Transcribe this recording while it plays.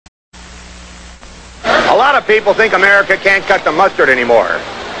lot of people think America can't cut the mustard anymore,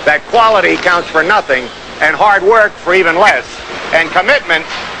 that quality counts for nothing, and hard work for even less, and commitment,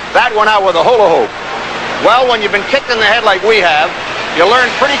 that went out with a hula hoop. Well, when you've been kicked in the head like we have, you learn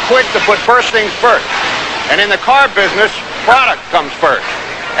pretty quick to put first things first. And in the car business, product comes first.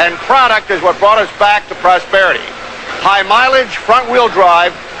 And product is what brought us back to prosperity. High mileage, front-wheel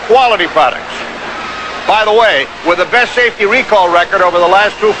drive, quality products. By the way, with the best safety recall record over the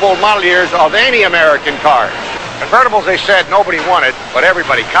last 2 full model years of any American cars. Convertibles, they said, nobody wanted, but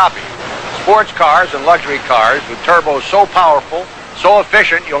everybody copied. Sports cars and luxury cars with turbos so powerful, so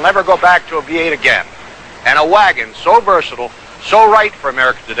efficient, you'll never go back to a V8 again. And a wagon so versatile, so right for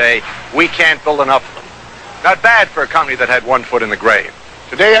America today, we can't build enough of them. Not bad for a company that had 1 foot in the grave.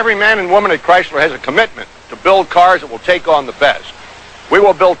 Today, every man and woman at Chrysler has a commitment to build cars that will take on the best. We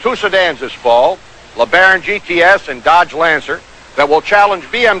will build 2 sedans this fall, LeBaron GTS and Dodge Lancer, that will challenge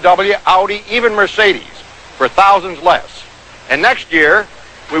BMW, Audi, even Mercedes for thousands less. And next year,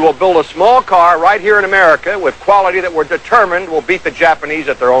 we will build a small car right here in America with quality that we're determined will beat the Japanese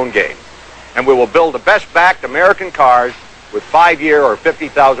at their own game. And we will build the best-backed American cars with 5-year or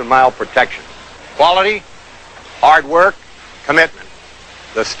 50,000-mile protection. Quality, hard work, commitment.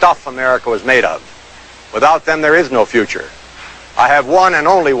 The stuff America was made of. Without them, there is no future. I have one and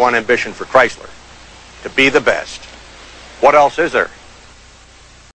only one ambition for Chrysler: to be the best. What else is there?